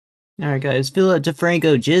Alright guys, Philip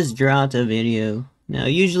DeFranco just dropped a video. Now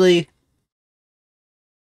usually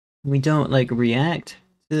we don't like react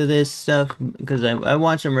to this stuff because I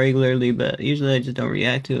watch them regularly, but usually I just don't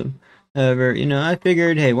react to them. However, I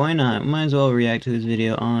figured, hey, why not? Might as well react to this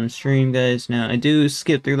video on stream, guys. Now, I do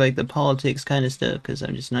skip through like the politics kind of stuff because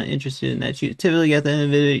I'm just not interested in that typically at the end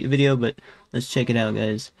of the video, but let's check it out,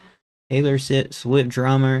 guys. Taylor Swift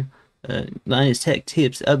drama, Linus Tech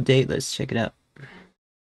Tips update. Let's check it out.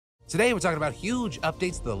 Today, we're talking about huge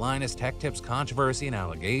updates to the Linus Tech Tips controversy and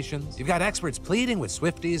allegations. You've got experts pleading with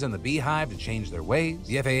Swifties and the Beehive to change their ways.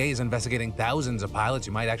 The FAA is investigating thousands of pilots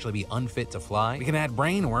who might actually be unfit to fly. We can add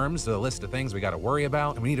brainworms to the list of things we gotta worry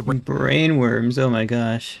about. And we need to brainworms, oh my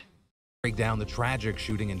gosh. Break down the tragic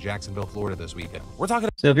shooting in Jacksonville, Florida this weekend. We're talking.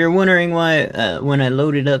 So if you're wondering why when I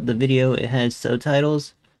loaded up the video it has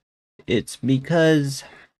subtitles, it's because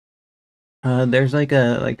there's like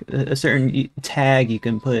a certain tag you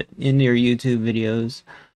can put in your YouTube videos,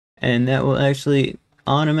 and that will actually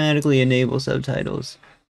automatically enable subtitles.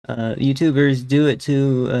 YouTubers do it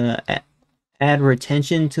to add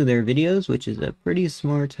retention to their videos, which is a pretty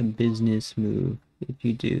smart business move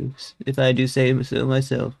if I do say so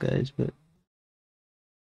myself, guys. But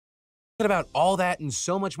about all that and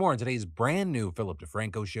so much more in today's brand new Philip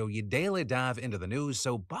DeFranco show. You daily dive into the news,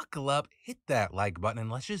 so buckle up, hit that like button,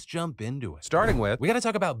 and let's just jump into it. Starting with, we got to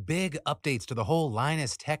talk about big updates to the whole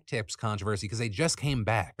Linus Tech Tips controversy because they just came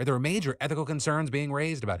back. There were major ethical concerns being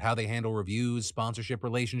raised about how they handle reviews, sponsorship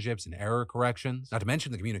relationships, and error corrections. Not to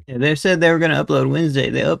mention the communication. Yeah, they said they were going to upload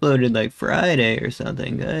Wednesday. They uploaded like Friday or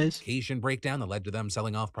something, guys. Breakdown that led to them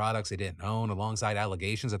selling off products they didn't own, alongside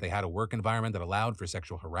allegations that they had a work environment that allowed for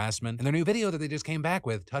sexual harassment. And their new video that they just came back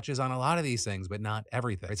with touches on a lot of these things, but not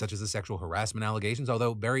everything, right? Such as the sexual harassment allegations,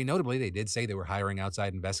 although very notably, they did say they were hiring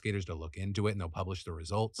outside investigators to look into it and they'll publish the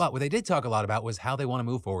results. But what they did talk a lot about was how they want to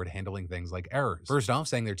move forward handling things like errors. First off,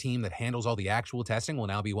 saying their team that handles all the actual testing will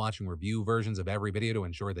now be watching review versions of every video to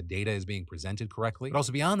ensure the data is being presented correctly. But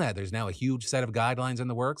also beyond that, there's now a huge set of guidelines in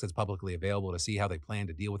the works that's publicly available to see how they plan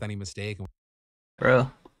to deal with any mistake.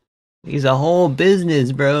 Bro, he's a whole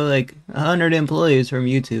business, bro. Like 100 employees from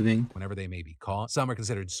YouTubing. Whenever they may be caught. Some are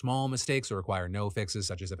considered small mistakes or require no fixes,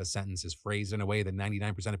 such as if a sentence is phrased in a way that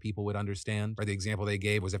 99% of people would understand. Or the example they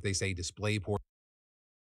gave was if they say display ports,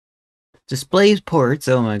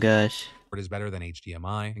 oh my gosh. Is better than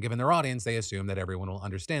HDMI, and given their audience, they assume that everyone will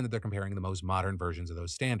understand that they're comparing the most modern versions of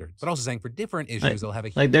those standards. But also saying for different issues, they'll have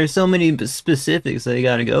a there's so many specifics that you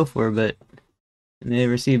gotta go for, but they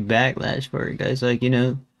receive backlash for it, guys. Like,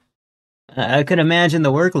 I could imagine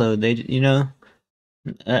the workload.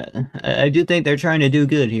 I do think they're trying to do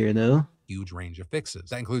good here, though. Huge range of fixes.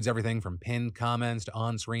 That includes everything from pinned comments to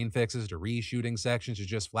on-screen fixes to reshooting sections to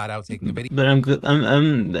just flat out taking a video. But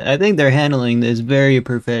I think they're handling this very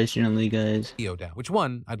professionally, guys. Down. Which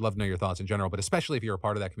one? I'd love to know your thoughts in general, but especially if you're a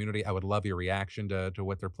part of that community, I would love your reaction to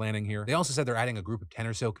what they're planning here. They also said they're adding a group of 10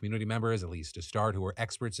 or so community members, at least to start, who are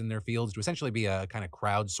experts in their fields to essentially be a kind of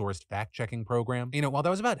crowdsourced fact-checking program. While that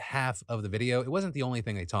was about half of the video, it wasn't the only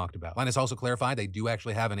thing they talked about. Linus also clarified they do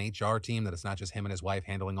actually have an HR team, that it's not just him and his wife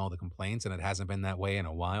handling all the complaints, and it hasn't been that way in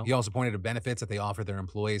a while. He also pointed to benefits that they offer their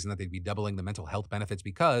employees and that they'd be doubling the mental health benefits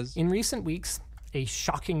because in recent weeks, a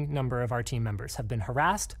shocking number of our team members have been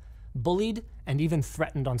harassed, bullied, and even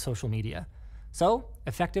threatened on social media. So,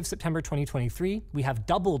 effective September 2023, we have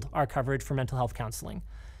doubled our coverage for mental health counseling.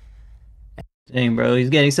 Dang, bro,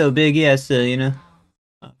 he's getting so big, he has to,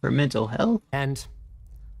 for mental health. And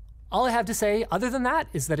all I have to say, other than that,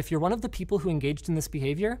 is that if you're one of the people who engaged in this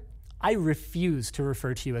behavior, I refuse to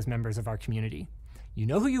refer to you as members of our community. You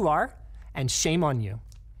know who you are, and shame on you.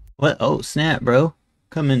 What? Oh, snap, bro.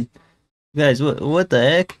 Coming. Guys, what the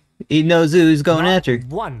heck? He knows who he's going after.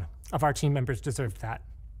 One of our team members deserved that.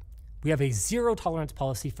 We have a zero tolerance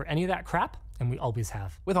policy for any of that crap, and we always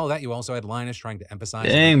have. With all that, you also had Linus trying to emphasize...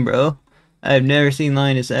 Dang, bro. I've never seen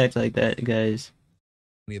Linus act like that, guys.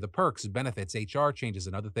 Many of the perks, benefits, HR changes,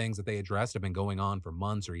 and other things that they addressed have been going on for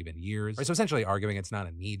months or even years. Right, so essentially arguing it's not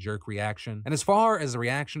a knee-jerk reaction. And as far as the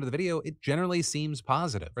reaction to the video, it generally seems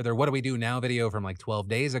positive. Or their What Do We Do Now video from like 12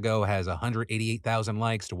 days ago has 188,000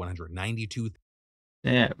 likes to 192,000.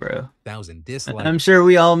 Yeah, bro. Dislikes. I'm sure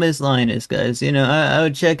we all miss Linus, guys. I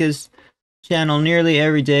would check his channel nearly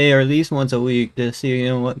every day or at least once a week to see,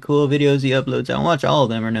 what cool videos he uploads. I don't watch all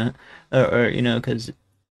of them or not. Or because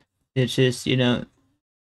it's just,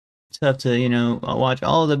 tough to watch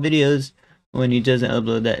all the videos when he doesn't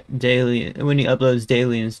upload that daily, when he uploads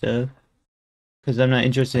daily and stuff, because I'm not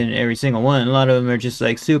interested in every single one. A lot of them are just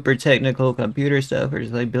like super technical computer stuff, or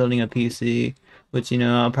just like building a PC which, you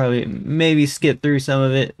know, I'll probably maybe skip through some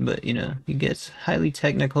of it, but, you know, he gets highly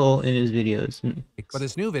technical in his videos. But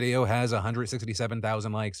this new video has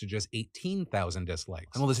 167,000 likes to just 18,000 dislikes.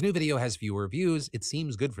 And while this new video has fewer views, it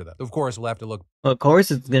seems good for them. Of course, we'll have to look. Well, of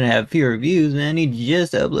course it's gonna have fewer views, man. He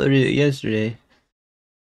just uploaded it yesterday.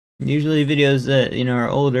 Usually videos that, you know, are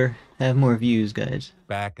older have more views, guys.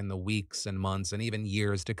 Back in the weeks and months and even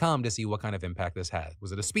years to come to see what kind of impact this had.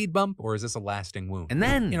 Was it a speed bump or is this a lasting wound? And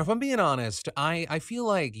then, you know, if I'm being honest, I feel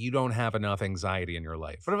like you don't have enough anxiety in your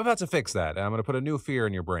life. But I'm about to fix that. I'm gonna put a new fear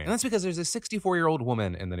in your brain. And that's because there's a 64-year-old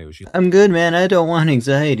woman in the news. She I'm good, man. I don't want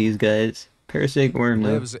anxieties, guys. Parasitic worm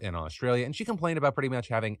lives in Australia, and she complained about pretty much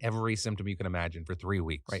having every symptom you can imagine for 3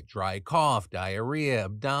 weeks. Right? Dry cough, diarrhea,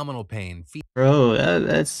 abdominal pain, fever. Bro,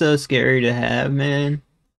 that's so scary to have, man.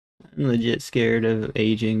 I'm legit scared of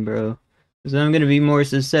aging, bro. Because I'm gonna be more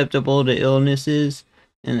susceptible to illnesses,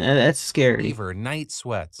 and that's scary. Fever, night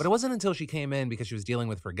sweats. But it wasn't until she came in because she was dealing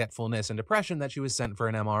with forgetfulness and depression that she was sent for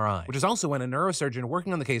an MRI. Which is also when a neurosurgeon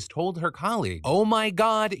working on the case told her colleague, "Oh my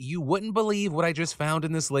God, you wouldn't believe what I just found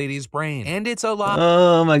in this lady's brain. And it's a lot."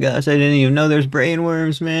 Oh my gosh, I didn't even know there's brain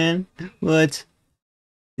worms, man. What?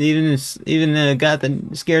 Even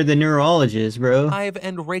scared the neurologist, bro. Alive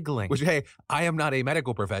and wriggling. Which, hey, I am not a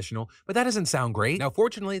medical professional, but that doesn't sound great. Now,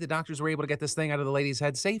 fortunately, the doctors were able to get this thing out of the lady's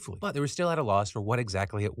head safely, but they were still at a loss for what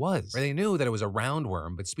exactly it was. They knew that it was a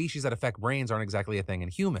roundworm, but species that affect brains aren't exactly a thing in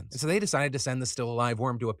humans. And so they decided to send the still alive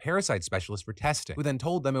worm to a parasite specialist for testing, who then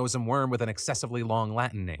told them it was a worm with an excessively long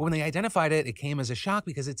Latin name. But when they identified it, it came as a shock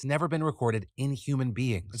because it's never been recorded in human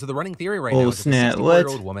beings. And so the running theory right now is that the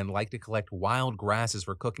 64-year-old woman liked to collect wild grasses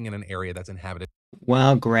for cooking in an area that's inhabited.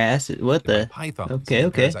 Wild grass? What the? Pythons. Okay.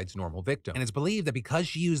 Parasite's normal victim. And it's believed that because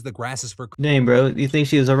she used the grasses for... Dang, bro. You think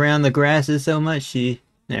she was around the grasses so much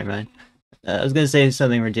Never mind. I was gonna say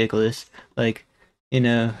something ridiculous. Like, you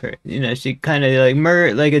know, she kind of like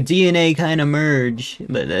like a DNA kind of merge.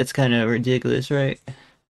 But that's kind of ridiculous, right?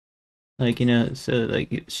 Like, you know, so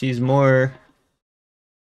like she's more...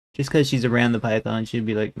 Just because she's around the python, she'd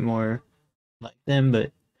be like more like them,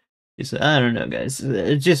 but... I don't know, guys.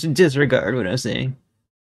 Just disregard what I'm saying.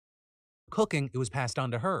 Cooking, it was passed on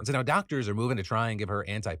to her. And so now doctors are moving to try and give her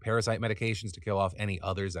anti-parasite medications to kill off any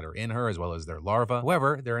others that are in her, as well as their larvae.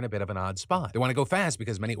 However, they're in a bit of an odd spot. They want to go fast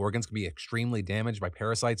because many organs can be extremely damaged by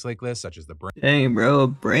parasites like this, such as the brain. Dang, bro,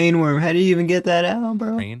 brain worm. How do you even get that out,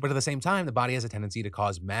 bro? But at the same time, the body has a tendency to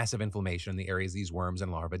cause massive inflammation in the areas these worms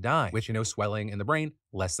and larvae die, which, you know, swelling in the brain,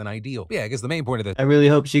 less than ideal. But yeah, I guess the main point of this... I really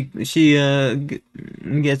hope she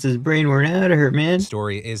gets this brain worm out of her, man.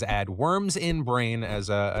 Story is add worms in brain as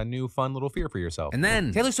a new fun little fear for yourself. And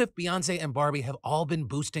then Taylor Swift, Beyonce, and Barbie have all been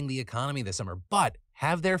boosting the economy this summer, but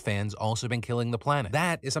have their fans also been killing the planet?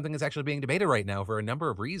 That is something that's actually being debated right now for a number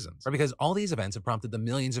of reasons. Right? Because all these events have prompted the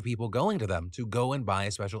millions of people going to them to go and buy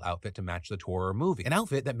a special outfit to match the tour or movie. An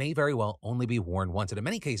outfit that may very well only be worn once. And in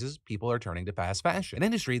many cases, people are turning to fast fashion, an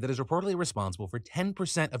industry that is reportedly responsible for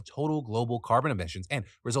 10% of total global carbon emissions and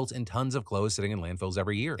results in tons of clothes sitting in landfills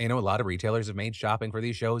every year. And, you know, a lot of retailers have made shopping for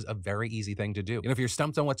these shows a very easy thing to do. You know, if you're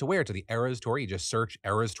stumped on what to wear to the Eras Tour, you just search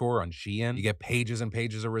Eras Tour on Shein. You get pages and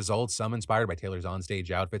pages of results, some inspired by Taylor's onstage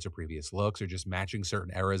outfits or previous looks, or just matching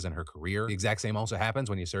certain eras in her career. The exact same also happens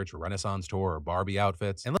when you search for Renaissance Tour or Barbie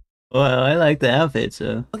outfits. And well, I like the outfit,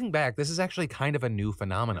 so. Looking back, this is actually kind of a new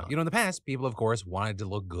phenomenon. You know, in the past, people, of course, wanted to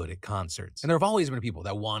look good at concerts. And there have always been people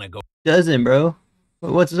that want to go... Doesn't, bro.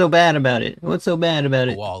 What's so bad about it? What's so bad about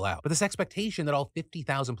it? All out. But this expectation that all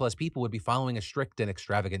 50,000 plus people would be following a strict and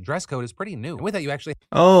extravagant dress code is pretty new. And with that, you actually...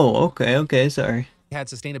 Oh, okay, sorry. Had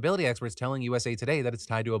sustainability experts telling USA Today that it's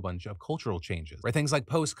tied to a bunch of cultural changes. Right? Things like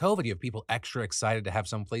post-COVID, you have people extra excited to have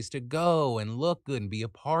some place to go and look good and be a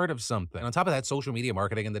part of something. And on top of that, social media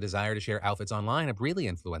marketing and the desire to share outfits online have really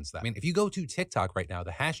influenced that. I mean, if you go to TikTok right now,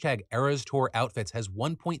 the hashtag Eras Tour outfits has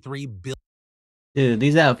 1.3 billion. Dude,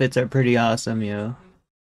 these outfits are pretty awesome, yo.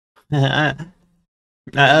 I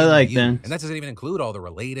like them. And that doesn't even include all the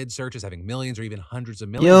related searches having millions or even hundreds of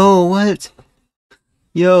millions. Yo, what?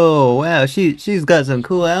 Yo, wow, she's got some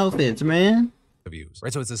cool outfits, man. Views.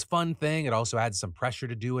 Right, so it's this fun thing. It also adds some pressure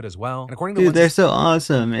to do it as well. And according to dude, they're so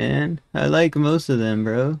awesome, man. I like most of them,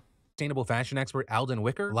 bro. Sustainable fashion expert Alden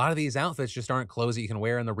Wicker, a lot of these outfits just aren't clothes that you can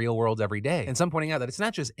wear in the real world every day. And some pointing out that it's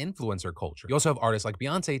not just influencer culture. You also have artists like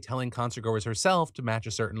Beyonce telling concertgoers herself to match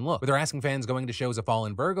a certain look. But they're asking fans going to shows of fall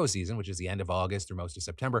and Virgo season, which is the end of August through most of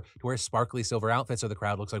September, to wear sparkly silver outfits so the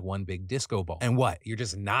crowd looks like one big disco ball. And what? You're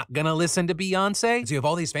just not gonna listen to Beyonce? So you have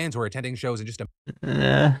all these fans who are attending shows and just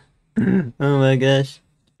oh my gosh.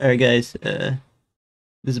 Alright guys, this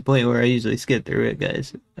is a point where I usually skip through it,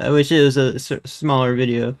 guys. I wish it was a smaller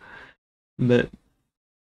video. But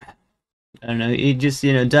I don't know. He just,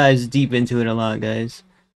 dives deep into it a lot, guys.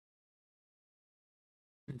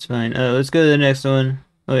 It's fine. Let's go to the next one.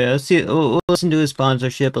 Oh yeah, let's see. We'll listen to his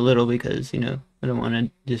sponsorship a little because I don't want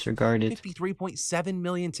to disregard it. 53.7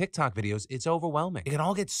 million TikTok videos. It's overwhelming. It can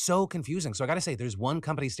all get so confusing. So I gotta say, there's one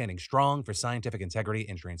company standing strong for scientific integrity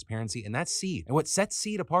and transparency, and that's Seed. And what sets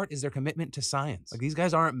Seed apart is their commitment to science. Like, these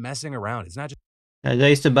guys aren't messing around. It's not just I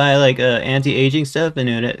used to buy like anti-aging stuff, and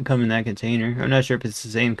it would come in that container. I'm not sure if it's the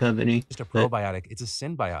same company. a probiotic, it's a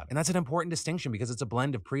synbiotic. And that's an important distinction because it's a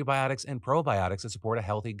blend of prebiotics and probiotics that support a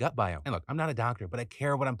healthy gut biome. And look, I'm not a doctor, but I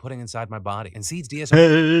care what I'm putting inside my body. And Seed's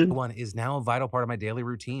DSO1 is now a vital part of my daily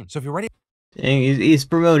routine. So if you're ready, Dang, he's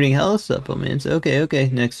promoting health supplements.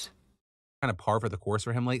 Okay, next. kind of par for the course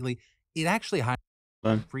for him lately, it actually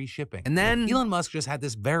free shipping. And then Elon Musk just had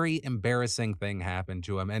this very embarrassing thing happen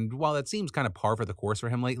to him. And while that seems kind of par for the course for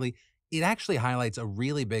him lately, it actually highlights a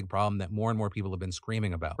really big problem that more and more people have been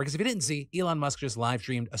screaming about. Because if you didn't see, Elon Musk just live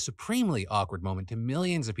streamed a supremely awkward moment to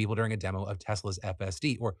millions of people during a demo of Tesla's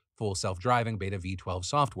FSD, or full self-driving beta V12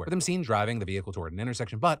 software. With him seen driving the vehicle toward an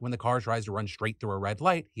intersection, but when the car tries to run straight through a red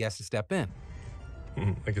light, he has to step in.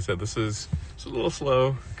 Like I said, this is a little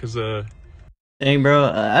slow because Dang, bro,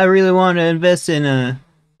 I really want to invest in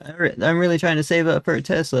I'm really trying to save up for a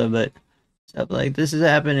Tesla, but stuff like this is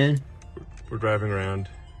happening. we're driving around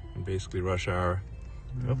in basically rush hour.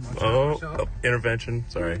 Oh, intervention.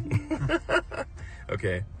 Sorry.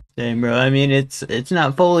 Okay. Dang, bro. I mean, it's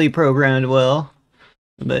not fully programmed well,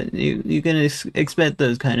 but you can expect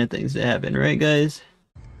those kind of things to happen, right, guys?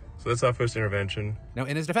 So that's our first intervention. Now,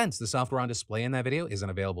 in his defense, the software on display in that video isn't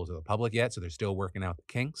available to the public yet, so they're still working out the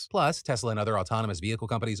kinks. Plus, Tesla and other autonomous vehicle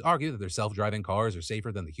companies argue that their self-driving cars are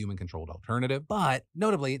safer than the human-controlled alternative. But,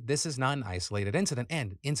 notably, this is not an isolated incident,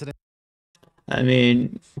 and I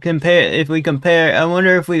mean, if we compare, I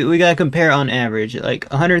wonder if we gotta compare on average, like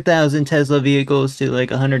 100,000 Tesla vehicles to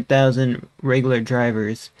like 100,000 regular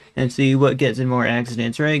drivers, and see what gets in more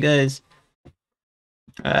accidents, right, guys?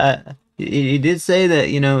 He did say that,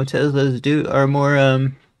 Teslas are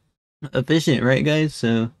more efficient, right, guys?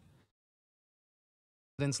 So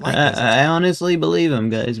I honestly believe him,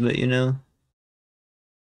 guys, but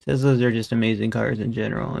Teslas are just amazing cars in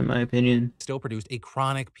general, in my opinion. Still produced a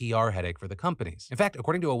chronic PR headache for the companies. In fact,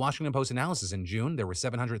 according to a Washington Post analysis in June, there were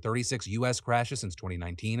 736 US crashes since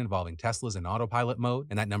 2019 involving Teslas in autopilot mode,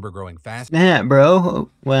 and that number growing fast. Nah, bro.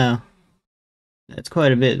 Wow. That's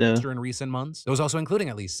quite a bit, though. In recent months. Those also including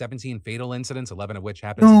at least 17 fatal incidents, 11 of which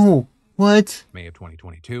happened since what? May of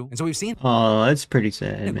 2022. And so we've seen that's pretty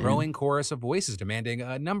sad, a man. Growing chorus of voices demanding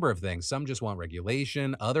a number of things. Some just want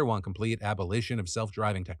regulation, other want complete abolition of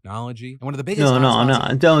self-driving technology. And one of the biggest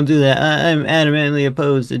No, don't do that. I'm adamantly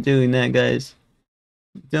opposed to doing that, guys.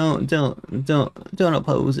 Don't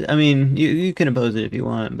oppose it. I mean, you can oppose it if you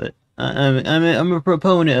want, but I'm a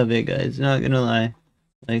proponent of it, guys. Not gonna lie,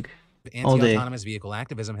 like. Anti-autonomous vehicle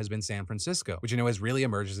activism has been San Francisco, which has really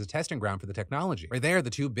emerged as a testing ground for the technology. Right there, the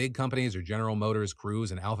two big companies are General Motors, Cruise,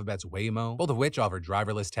 and Alphabet's Waymo, both of which offer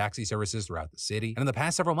driverless taxi services throughout the city. And in the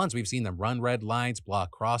past several months, we've seen them run red lights, block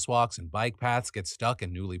crosswalks and bike paths, get stuck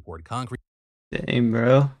in newly poured concrete. Dang,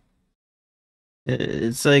 bro.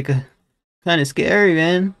 It's like kind of scary,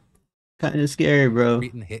 man. Kind of scary, bro.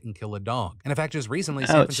 And hit and kill a dog. And in fact, just recently,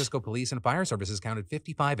 San Francisco police and fire services counted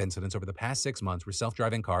 55 incidents over the past 6 months where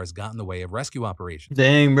self-driving cars got in the way of rescue operations.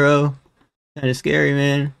 Dang, bro. Kind of scary,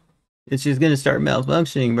 man. It's just gonna start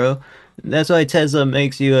malfunctioning, bro. That's why Tesla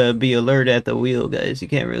makes you be alert at the wheel, guys. You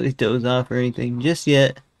can't really doze off or anything just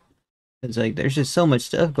yet. It's like there's just so much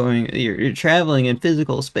stuff going. You're traveling in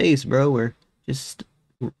physical space, bro, where just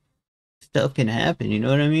stuff can happen. You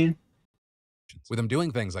know what I mean? With them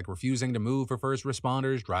doing things like refusing to move for first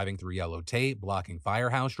responders, driving through yellow tape, blocking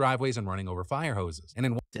firehouse driveways, and running over fire hoses. And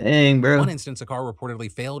in one instance, a car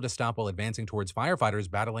reportedly failed to stop while advancing towards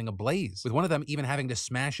firefighters battling a blaze, with one of them even having to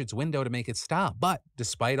smash its window to make it stop. But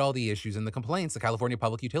despite all the issues and the complaints, the California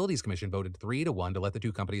Public Utilities Commission voted 3-1 to let the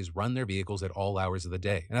two companies run their vehicles at all hours of the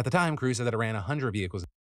day. And at the time, Cruise said that it ran 100 vehicles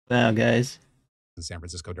wow, guys, in San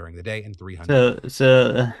Francisco during the day and 300.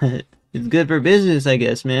 So it's good for business, I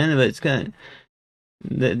guess, man. But it's kind of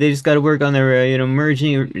they just got to work on their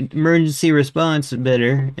emergency response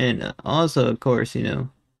better, and also, of course, we don't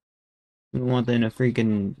want them to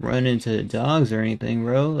freaking run into dogs or anything,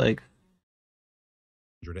 bro. Like,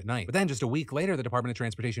 at night. But then just a week later, the Department of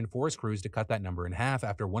Transportation forced crews to cut that number in half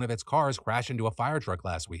after one of its cars crashed into a fire truck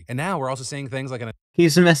last week. And now we're also seeing things like an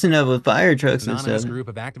He's messing up with fire trucks and anonymous stuff. group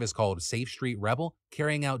of activists called Safe Street Rebel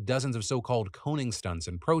carrying out dozens of so-called coning stunts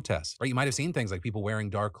and protests. Right, you might have seen things like people wearing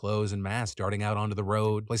dark clothes and masks darting out onto the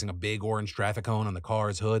road, placing a big orange traffic cone on the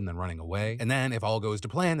car's hood and then running away. And then, if all goes to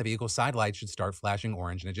plan, the vehicle's side lights should start flashing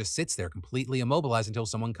orange and it just sits there completely immobilized until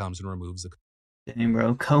someone comes and removes the Dang,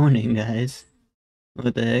 bro, coning, guys.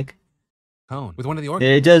 What the heck? cone. With one of the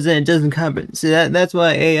It doesn't compensate. See, that's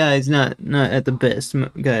why AI is not at the best,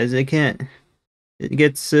 guys. It can't. It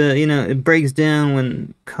gets it breaks down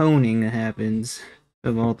when coning happens,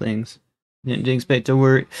 of all things. Didn't expect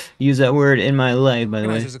to use that word in my life, by the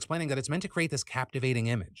way. I was explaining that it's meant to create this captivating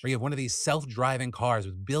image where you have one of these self-driving cars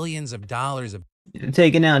with billions of dollars of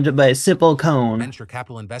taken out by a simple cone. Venture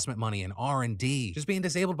capital investment money and R&D just being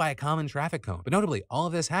disabled by a common traffic cone. But notably, all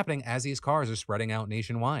of this happening as these cars are spreading out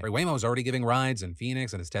nationwide. Right, Waymo is already giving rides in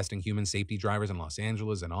Phoenix and is testing human safety drivers in Los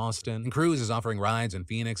Angeles and Austin. And Cruise is offering rides in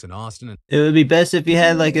Phoenix and Austin. And it would be best if you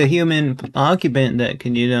had like a human occupant that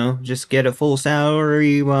can, just get a full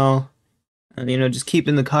salary while, just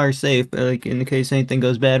keeping the car safe, like in the case anything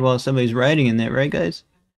goes bad while somebody's riding in that, right, guys?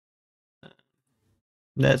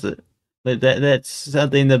 That's it. But that's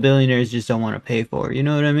something the billionaires just don't want to pay for. You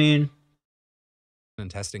know what I mean?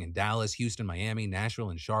 And testing in Dallas, Houston, Miami,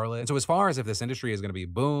 Nashville, and Charlotte. And so as far as if this industry is going to be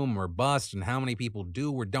boom or bust and how many people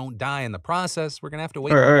do or don't die in the process, we're going to have to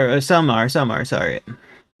wait. Or some are, sorry.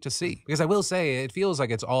 To see. Because I will say, it feels like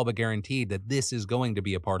it's all but guaranteed that this is going to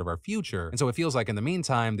be a part of our future. And so it feels like in the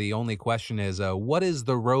meantime, the only question is, what is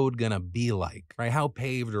the road gonna be like? Right? How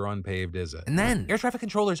paved or unpaved is it? And then, air traffic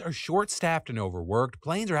controllers are short-staffed and overworked,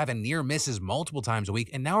 planes are having near misses multiple times a week,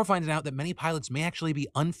 and now we're finding out that many pilots may actually be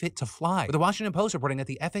unfit to fly. With the Washington Post reporting that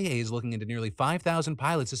the FAA is looking into nearly 5,000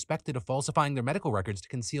 pilots suspected of falsifying their medical records to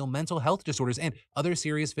conceal mental health disorders and other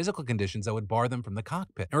serious physical conditions that would bar them from the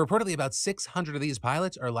cockpit. And reportedly about 600 of these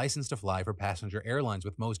pilots are licensed to fly for passenger airlines,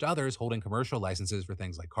 with most others holding commercial licenses for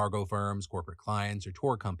things like cargo firms, corporate clients, or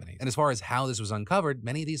tour companies. And as far as how this was uncovered,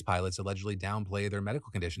 many of these pilots allegedly downplay their medical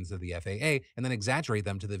conditions to the FAA and then exaggerate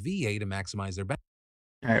them to the VA to maximize their benefits.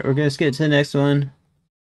 All right, we're gonna skip to the next one.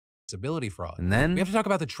 Ability fraud. And then we have to talk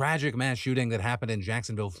about the tragic mass shooting that happened in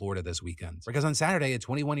Jacksonville, Florida this weekend. Because on Saturday, a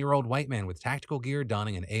 21-year-old white man with tactical gear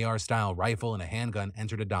donning an AR-style rifle and a handgun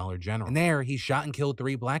entered a Dollar General. And there, he shot and killed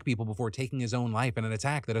 3 black people before taking his own life in an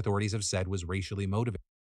attack that authorities have said was racially motivated.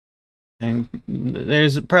 And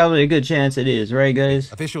there's probably a good chance it is, right,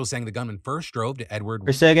 guys? Officials saying the gunman first drove to Edward.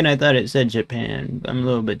 For a second, I thought it said Japan. I'm a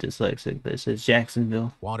little bit dyslexic, but it says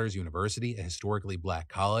Jacksonville. Waters University, a historically black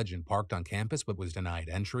college, and parked on campus but was denied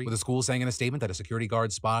entry. With the school saying in a statement that a security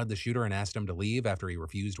guard spotted the shooter and asked him to leave after he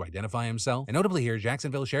refused to identify himself. And notably here,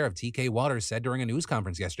 Jacksonville Sheriff T.K. Waters said during a news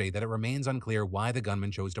conference yesterday that it remains unclear why the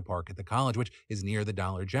gunman chose to park at the college, which is near the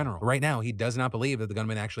Dollar General. But right now, he does not believe that the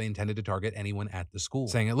gunman actually intended to target anyone at the school,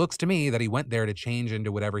 saying it looks to me that he went there to change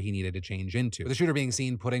into whatever he needed to change into. With the shooter being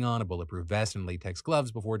seen putting on a bulletproof vest and latex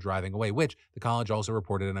gloves before driving away, which the college also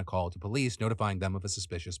reported in a call to police notifying them of a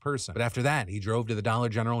suspicious person. But after that, he drove to the Dollar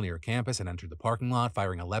General near campus and entered the parking lot,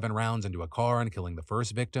 firing 11 rounds into a car and killing the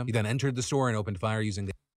first victim. He then entered the store and opened fire using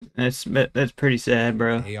the That's pretty sad,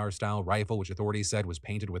 bro. AR-style rifle, which authorities said was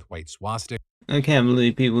painted with white swastika. I can't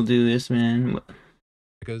believe people do this, man.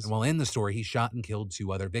 And while in the store, he shot and killed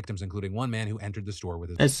 2 other victims, including one man who entered the store with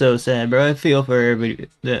his... That's so sad, bro. I feel for everybody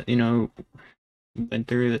that, went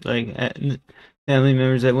through it, like, family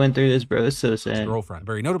members that went through this, bro. It's so sad. girlfriend.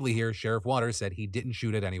 Very notably here, Sheriff Waters said he didn't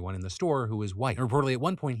shoot at anyone in the store who was white. And reportedly at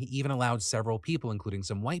one point, he even allowed several people, including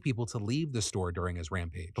some white people, to leave the store during his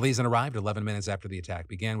rampage. Police then arrived 11 minutes after the attack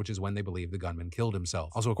began, which is when they believe the gunman killed himself.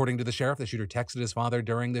 Also, according to the sheriff, the shooter texted his father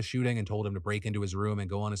during the shooting and told him to break into his room and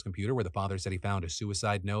go on his computer, where the father said he found a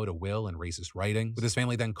suicide note, a will, and racist writing, with his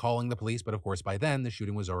family then calling the police. But of course, by then, the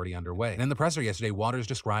shooting was already underway. And in the presser yesterday, Waters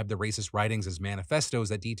described the racist writings as manifestos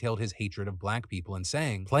that detailed his hatred of black people and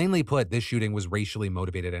saying, plainly put, this shooting was racially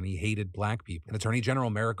motivated and he hated black people. And Attorney General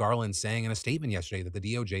Merrick Garland saying in a statement yesterday that the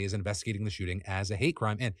DOJ is investigating the shooting as a hate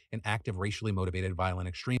crime and an act of racially motivated violent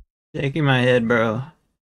extremism. Shaking my head, bro.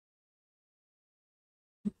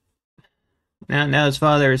 Now his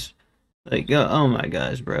father's like, oh my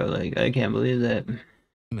gosh, bro. Like, I can't believe that.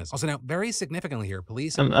 Also, now, very significantly here,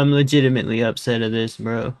 police... I'm legitimately upset at this,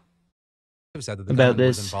 bro. have said that the about gunman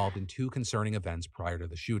was this. involved in two concerning events prior to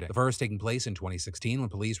the shooting. The first taking place in 2016 when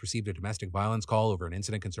police received a domestic violence call over an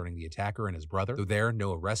incident concerning the attacker and his brother. Though there,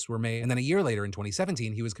 no arrests were made. And then a year later in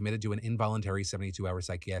 2017, he was committed to an involuntary 72-hour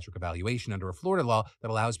psychiatric evaluation under a Florida law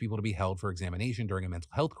that allows people to be held for examination during a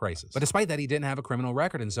mental health crisis. But despite that, he didn't have a criminal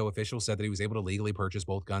record, and so officials said that he was able to legally purchase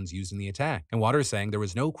both guns used in the attack. And Waters saying there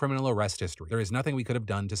was no criminal arrest history. There is nothing we could have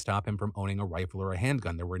done to stop him from owning a rifle or a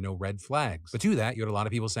handgun. There were no red flags. But to that, you had a lot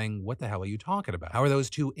of people saying, what the hell are you talking about? How are those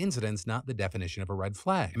two incidents not the definition of a red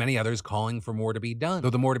flag? And many others calling for more to be done. Though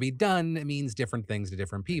the more to be done means different things to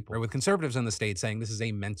different people. Or with conservatives in the state saying this is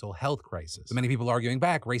a mental health crisis. But many people arguing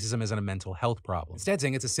back, racism isn't a mental health problem. Instead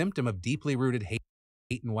saying it's a symptom of deeply rooted hate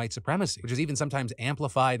and white supremacy, which is even sometimes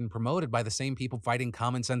amplified and promoted by the same people fighting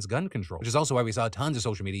common sense gun control, which is also why we saw tons of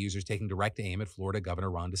social media users taking direct aim at Florida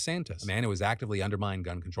Governor Ron DeSantis, a man who has actively undermined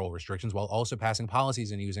gun control restrictions while also passing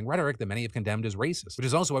policies and using rhetoric that many have condemned as racist, which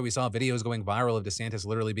is also why we saw videos going viral of DeSantis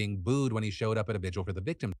literally being booed when he showed up at a vigil for the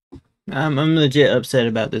victims I'm legit upset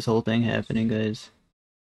about this whole thing happening, guys.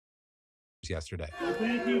 yesterday. Well,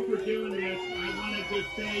 thank you for doing this. I wanted to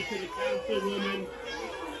say to the councilwoman,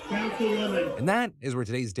 And that is where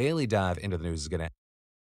today's daily dive into the news is going to end.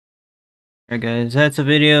 Alright guys, that's a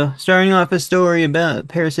video starting off a story about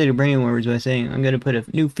parasitic brain worms by saying, I'm gonna put a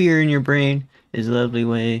new fear in your brain, is a lovely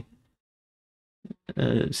way.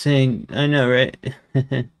 Saying, I know, right?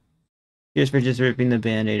 Just for just ripping the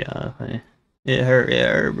band-aid off. It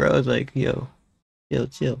hurt, bro. I was like, yo,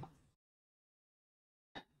 chill.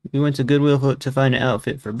 We went to Goodwill to find an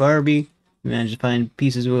outfit for Barbie. We managed to find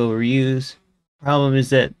pieces we'll reuse. Problem is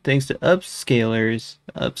that thanks to upcyclers,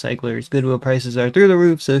 Goodwill prices are through the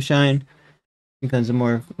roof, so Shine becomes a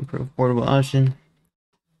more affordable option.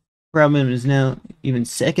 Problem is now even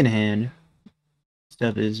secondhand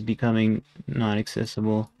stuff is becoming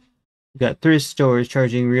non-accessible. We got thrift stores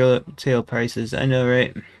charging retail prices. I know,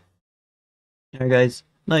 right? Alright guys,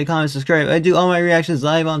 like, comment, subscribe. I do all my reactions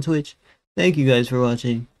live on Twitch. Thank you guys for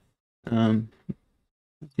watching. See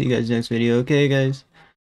you guys next video, okay guys?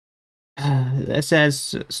 That sad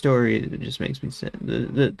story just makes me sad.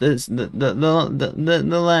 The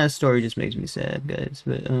last story just makes me sad, guys.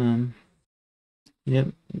 But yep,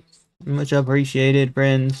 much appreciated,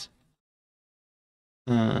 friends.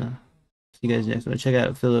 See you guys next one. Check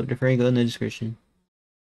out Philip DeFranco in the description.